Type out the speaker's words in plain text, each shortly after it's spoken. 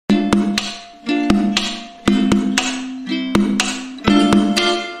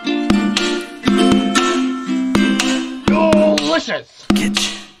Joelicious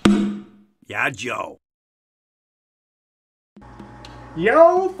Kitchen. Yeah, Joe.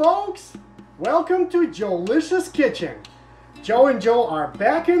 Yo, folks! Welcome to Joelicious Kitchen. Joe and Joe are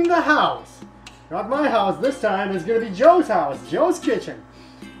back in the house. Not my house this time, it's gonna be Joe's house, Joe's kitchen.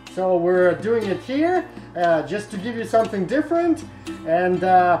 So we're doing it here just to give you something different. And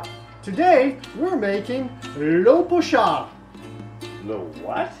today we're making le Pochard. The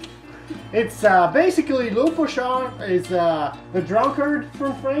what? It's basically le Pochard is the drunkard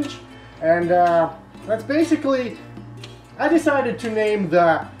from French. And that's basically, I decided to name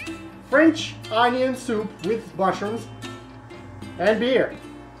the French onion soup with mushrooms and beer.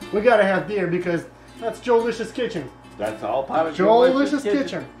 We gotta have beer because that's Joelicious Kitchen. That's all part of Joelicious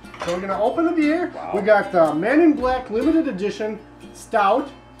Kitchen. So we're gonna open the beer. Wow. We got the Men in Black limited edition stout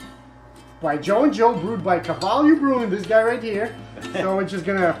by Joe and Joe, brewed by Cavalier Brewing, this guy right here. So we're just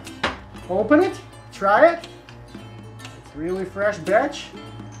gonna open it, try it. It's really fresh batch,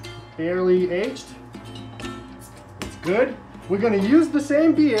 barely aged. It's good. We're gonna use the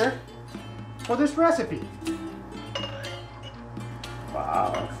same beer for this recipe.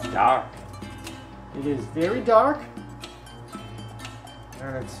 Wow, it's dark. It is very dark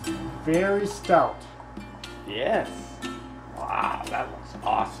and it's very stout. Yes. Wow, that looks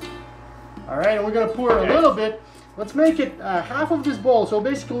awesome. All right, and we're gonna pour a little bit. Let's make it half of this bowl. So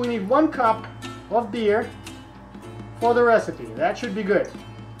basically we need 1 cup of beer for the recipe. That should be good.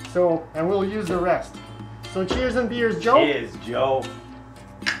 So, and we'll use the rest. So cheers and beers, Joe. Cheers, Joe.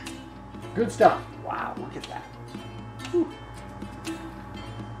 Good stuff. Wow, look at that. Whew.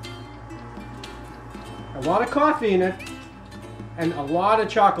 A lot of coffee in it and a lot of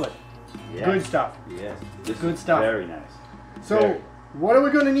chocolate. Yes. Good stuff. Yes. This Good is stuff. Very nice. So, Very. what are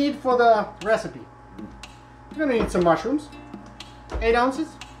we going to need for the recipe? We're going to need some mushrooms, 8 ounces.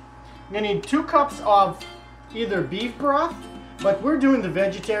 We're going to need 2 cups of either beef broth, but we're doing the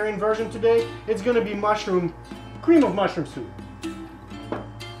vegetarian version today. It's going to be cream of mushroom soup.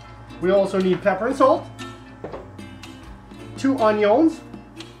 We also need pepper and salt, 2 onions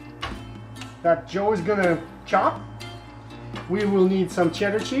that Joe is going to chop. We will need some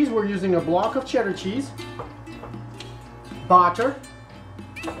cheddar cheese. We're using a block of cheddar cheese, butter,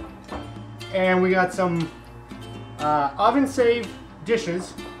 and we got some oven safe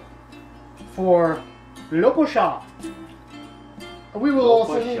dishes for le Pochard. We will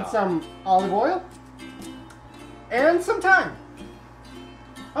also need some olive oil and some thyme.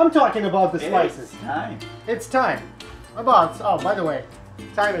 I'm talking about the spices. It's time. It's thyme. Oh, by the way,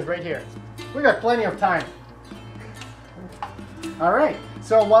 thyme is right here. We got plenty of time. All right.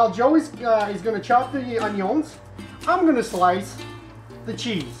 So while Joe is going to chop the onions, I'm going to slice the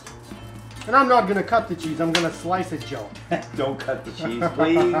cheese. And I'm not going to cut the cheese. I'm going to slice it, Joe. Don't cut the cheese,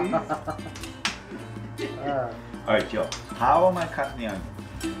 please. All right, Joe. How am I cutting the onion?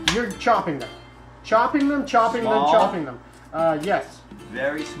 You're chopping them. Chopping them. Yes.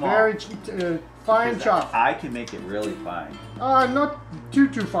 Very small. Very fine chop. I can make it really fine. Not too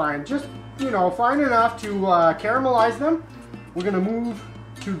fine. Just, fine enough to caramelize them. We're going to move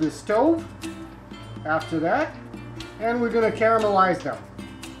to the stove after that. And we're going to caramelize them.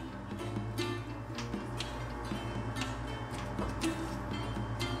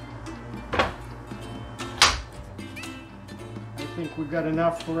 I think we've got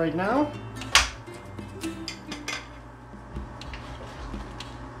enough for right now.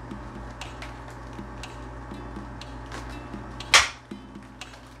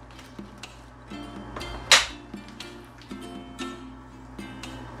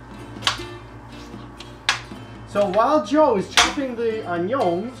 So while Joe is chopping the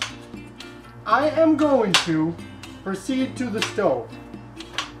onions, I am going to proceed to the stove.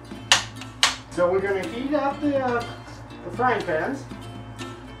 So we're going to heat up the frying pans.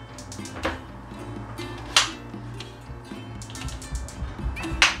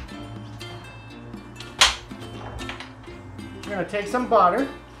 We're going to take some butter,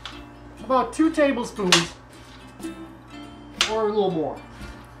 about 2 tablespoons or a little more.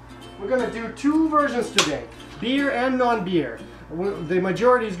 We're going to do 2 versions today. Beer and non-beer. The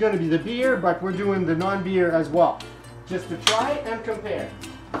majority is going to be the beer, but we're doing the non-beer as well, just to try and compare.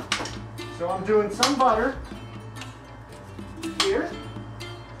 So I'm doing some butter here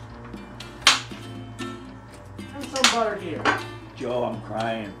and some butter here. Joe, I'm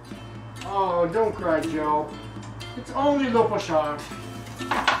crying. Oh, don't cry, Joe. It's only le Pochard.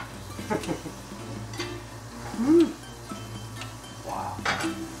 Wow.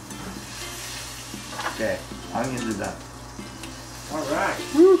 Okay, onions are done. All right.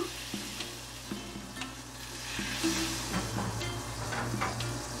 Woo.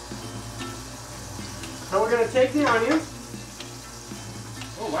 So we're going to take the onions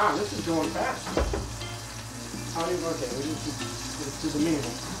Oh wow, this is going fast. Okay, we need to get it to the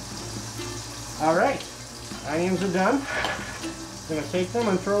minimum. All right, onions are done. Gonna take them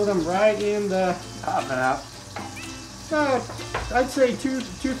and throw them right in the. Half and half. I'd say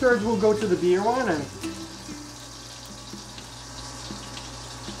two-thirds will go to the beer one, and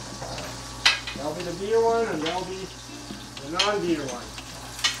that'll be the beer one, and that'll be the non-beer one.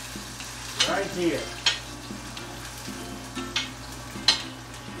 Right here.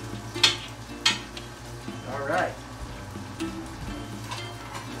 All right.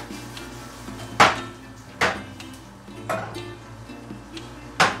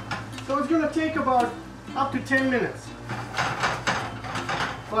 So it's going to take about up to 10 minutes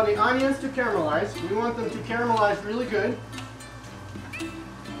for the onions to caramelize. We want them to caramelize really good.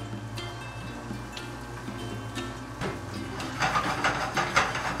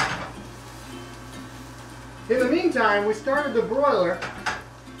 In the meantime, we started the broiler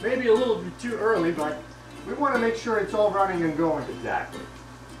maybe a little bit too early, but we want to make sure it's all running and going. Exactly.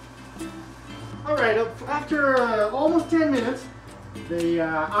 All right, after almost 10 minutes, the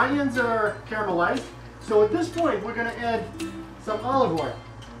onions are caramelized. So at this point, we're going to add some olive oil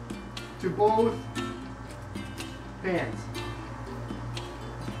to both pans.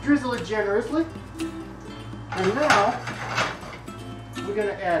 Drizzle it generously. And now, we're going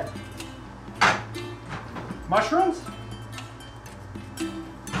to add mushrooms.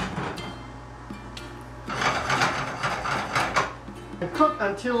 And cook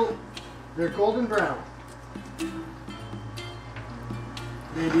until they're golden brown.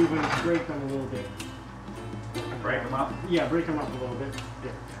 Maybe even break them a little bit. Break them up? Yeah, break them up a little bit.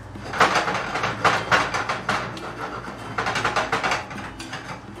 Yeah.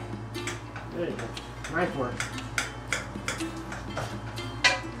 There you go. Nice work.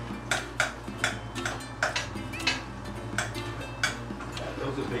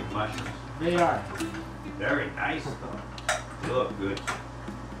 Those are big mushrooms. They are. Very nice though. They look good.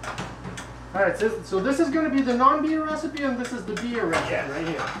 All right, so this is going to be the non-beer recipe, and this is the beer recipe right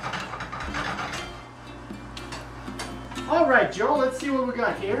here. All right, Joe, let's see what we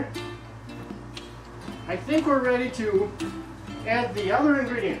got here. I think we're ready to add the other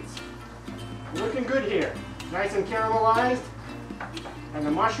ingredients. Looking good here. Nice and caramelized, and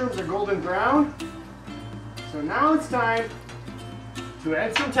the mushrooms are golden brown. So now it's time to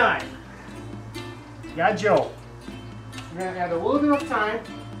add some thyme. Yeah, Joe. We're going to add a little bit of thyme.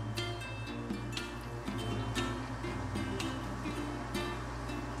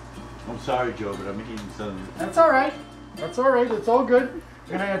 I'm sorry, Joe, but I'm eating some. That's all right. That's all right. It's all good.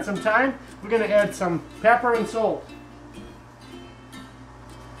 We're going to add some thyme. We're going to add some pepper and salt.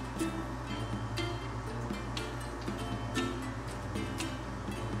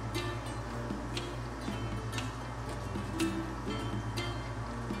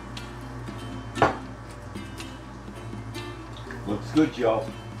 Looks good, Joe.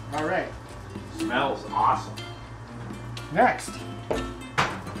 All right. Smells awesome. Next,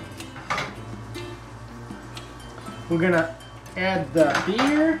 we're going to add the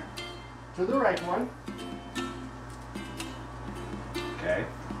beer to the right one. Okay.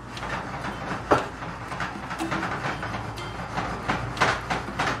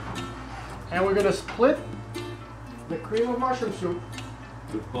 And we're going to split the cream of mushroom soup.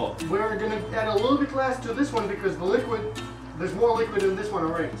 Good pull. We're going to add a little bit less to this one because the liquid, there's more liquid in this one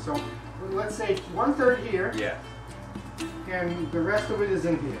already. So let's say 1/3 here, Yeah. and the rest of it is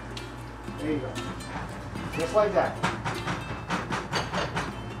in here. There you go. Just like that.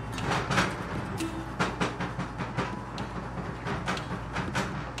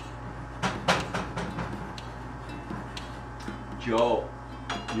 Joe,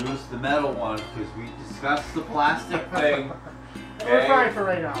 use the metal one because we discussed the plastic thing. We're fine for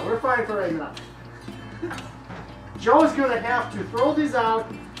right now. We're fine for right now. Joe's going to have to throw these out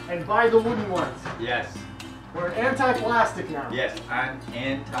and buy the wooden ones. Yes. We're anti-plastic now. Yes, I'm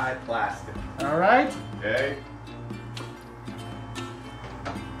anti-plastic. All right? Okay.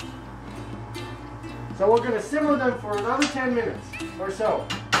 So we're going to simmer them for another 10 minutes or so.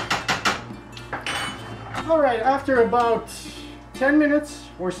 All right, after about 10 minutes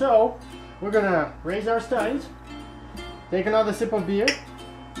or so, we're going to raise our steins, take another sip of beer.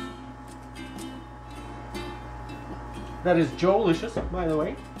 That is Joelicious, by the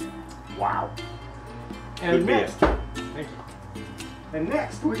way. Wow. And Good beer. next, thank you. And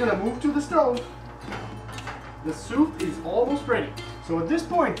next, we're going to move to the stove. The soup is almost ready. So at this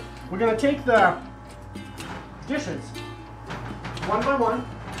point, we're going to take the dishes one by one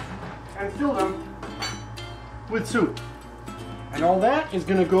and fill them with soup. And all that is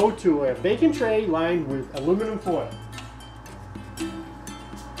going to go to a baking tray lined with aluminum foil.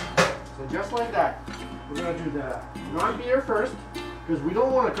 just like that. We're gonna do the non-beer first, because we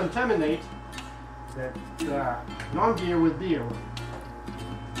don't want to contaminate that non-beer with beer.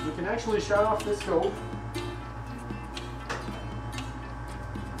 We can actually shut off the stove.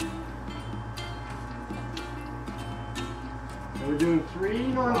 So we're doing 3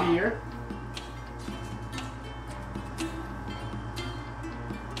 non-beer.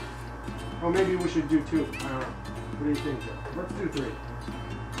 Or maybe we should do 2. I don't know. What do you think, Joe? Let's do 3.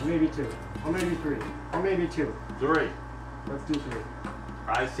 Or maybe 2. Or maybe 3. Or maybe 2. 3. Let's do 3.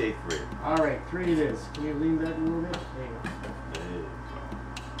 I say 3. Alright, 3 it is. Can you lean that a little bit? There you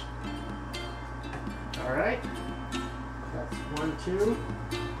go. Alright. That's 1, 2.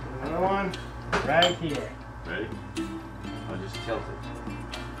 Another one right here. Ready? I'll just tilt it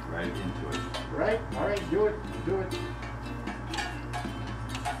right into it. Right? Alright, do it. Do it.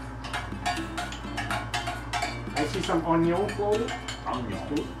 I see some onion floating.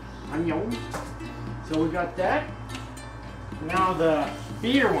 Onion. So we got that. Now the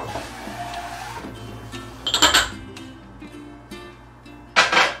beer one.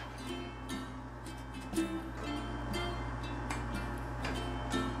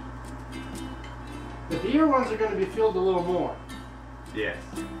 The beer ones are going to be filled a little more. Yes.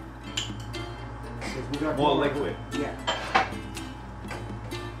 We got More liquid. Yeah.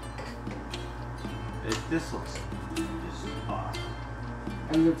 This looks just awesome.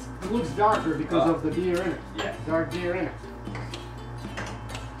 And it looks darker because of the beer in it. Yeah. Dark beer in it.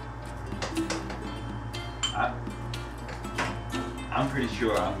 I'm pretty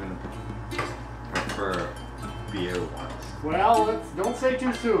sure I'm going to prefer beer ones. Well, don't say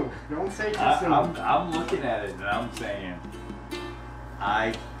too soon. Don't say too soon. I'm looking at it and I'm saying,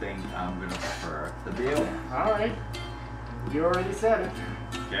 I think I'm going to prefer the beer one. Alright. You already said it.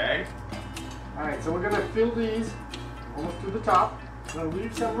 Okay? Alright, so we're going to fill these almost to the top. We're going to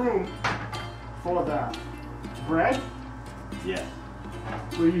leave some room for the bread. Yes.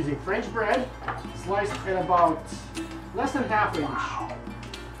 We're using French bread, sliced at about less than ½ inch. Wow.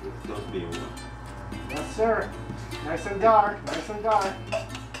 Those beer ones. Yes, sir. Nice and dark, nice and dark.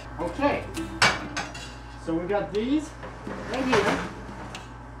 Okay. So we got these right here.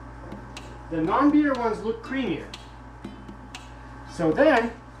 The non-beer ones look creamier. So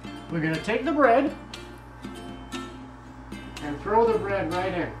then, we're going to take the bread and throw the bread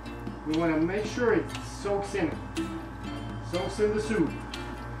right in. We want to make sure it soaks in it. Soaks in the soup.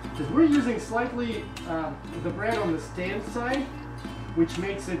 Because we're using slightly the bread on the stand side, which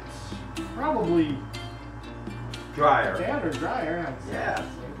makes it probably Drier. drier. I'd say. Yeah,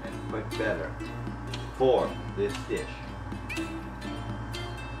 but better for this dish.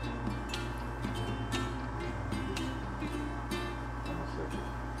 Almost like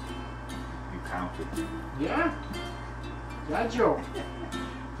you counted. Yeah? That joke.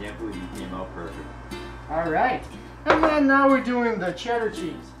 Can't believe you came out perfect. Alright. And then now we're doing the cheddar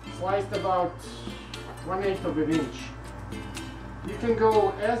cheese. Sliced about 1/8 of an inch. You can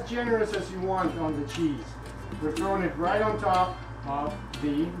go as generous as you want on the cheese. We're throwing it right on top of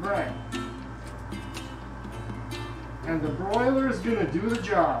the bread. And the broiler is going to do the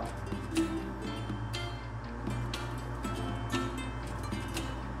job.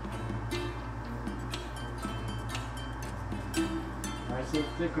 Nice and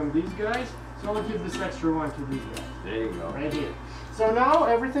thick on these guys. So I'll give this extra one to these guys. There you go. Right here. So now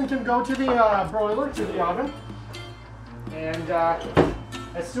everything can go to the broiler, to the oven. And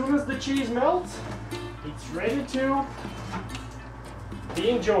as soon as the cheese melts, it's ready to be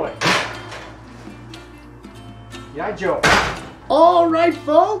enjoyed. Yeah, Joe. All right,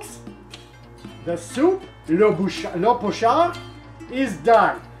 folks. The soup, le Pochard, is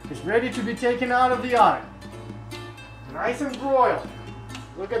done. It's ready to be taken out of the oven. Nice and broiled.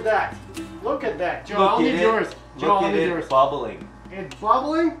 Look at that. Look at that. Joe, I'll need yours. Joe, I'll need yours. Bubbling. It's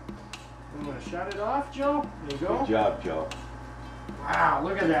bubbling. I'm going to shut it off, Joe. There you go. Good job, Joe. Wow,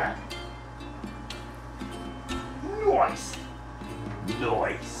 look at that. Nice.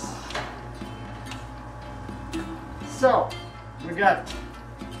 Nice. So, we got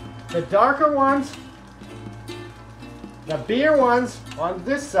the darker ones, the beer ones on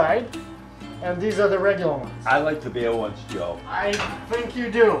this side, and these are the regular ones. I like the beer ones, Joe. I think you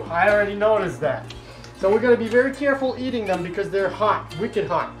do. I already noticed that. So we're going to be very careful eating them because they're hot, wicked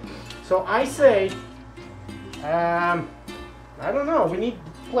hot. So I say, I don't know, we need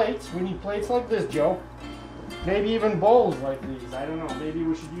plates. We need plates like this, Joe. Maybe even bowls like these. I don't know. Maybe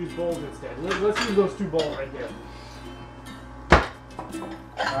we should use bowls instead. Let's use those 2 bowls right there.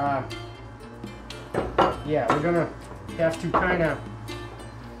 Yeah, we're gonna have to kind of.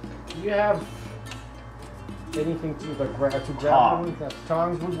 Do you have anything to grab them? The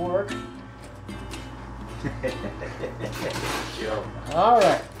tongs would work. Joe. All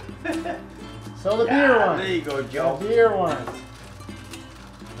right. So the beer one. There you go, Joe. The beer one.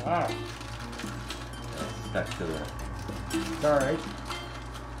 All right. Stuck to the. It's all right.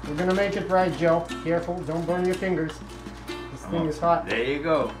 We're gonna make it right, Joe. Careful, don't burn your fingers. This thing is hot. There you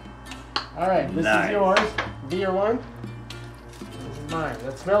go. All right, this Nice. is yours. Beer one. This is mine.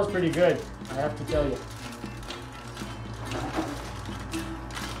 That smells pretty good, I have to tell you.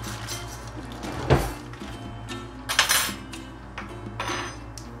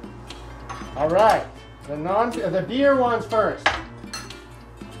 All right, the beer one's first.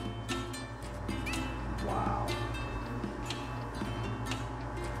 Wow.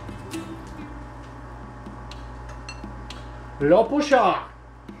 Le Pochard.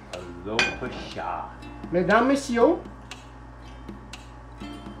 Hello, Pochard. Mesdames, Messieurs.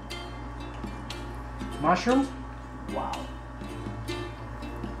 Mushrooms. Wow.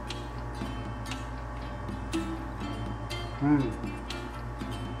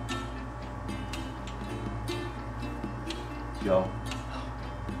 Joe.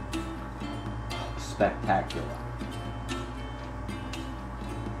 Spectacular.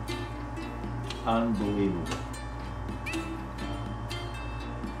 Unbelievable.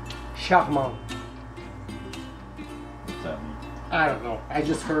 Charmant. What's that mean? I don't know. I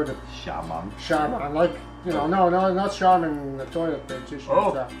just heard it. Shaman. Charmant, like, you know, no, not Charmin in the toilet paper tissue.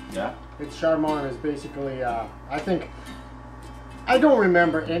 Oh, yeah. It's Charmant is basically, I think, I don't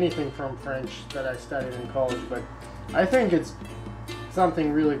remember anything from French that I studied in college, but I think it's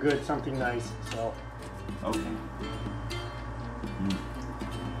something really good, something nice, so. Okay.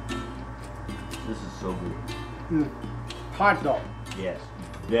 This is so good. Hot dog. Yes.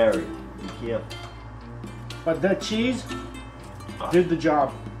 Very. Be careful. But that cheese did the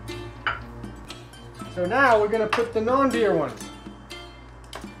job. So now we're going to put the non-beer ones.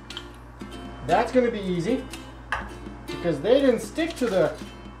 That's going to be easy because they didn't stick to the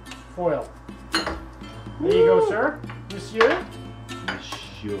foil. There you go, sir. Monsieur.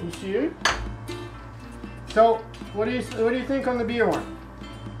 Monsieur. Monsieur. So, what do you think on the beer one?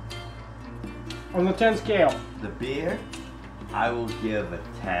 On the 10 scale. The beer, I will give a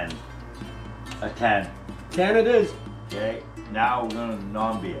 10. A 10. 10 it is. Okay. Now we're going to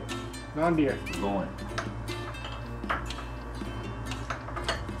non-beer. Non-beer. We're going.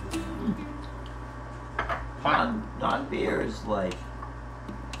 Non-beer is like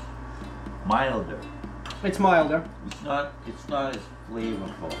milder. It's milder. It's not as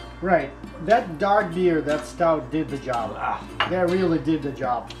flavorful. Right. That dark beer, that stout did the job. That really did the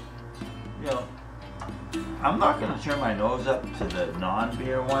job. You know, I'm not going to turn my nose up to the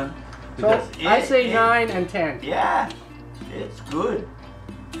non-beer one. So I say 9 and 10. Yeah, it's good.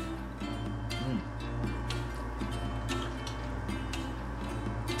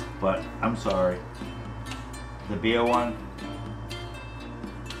 But I'm sorry. The beer one.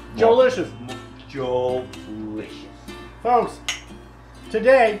 Joelicious. Joelicious. Folks,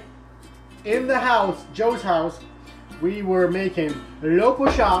 today in the house, Joe's house, we were making Le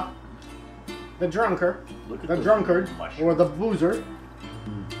Pochard, the drunkard, or the boozer.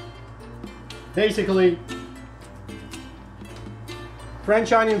 Basically,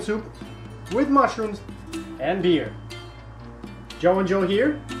 French onion soup with mushrooms and beer. Joe and Joe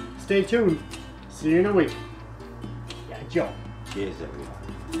here. Stay tuned. See you in a week. Yeah, Joe. Cheers, everyone.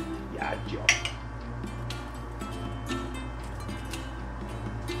 Yeah, Joe.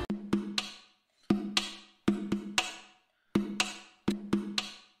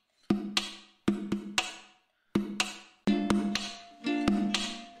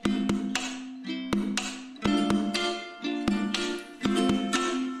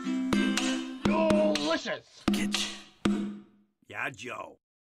 Joelicious Kitchen. Yeah, Joe.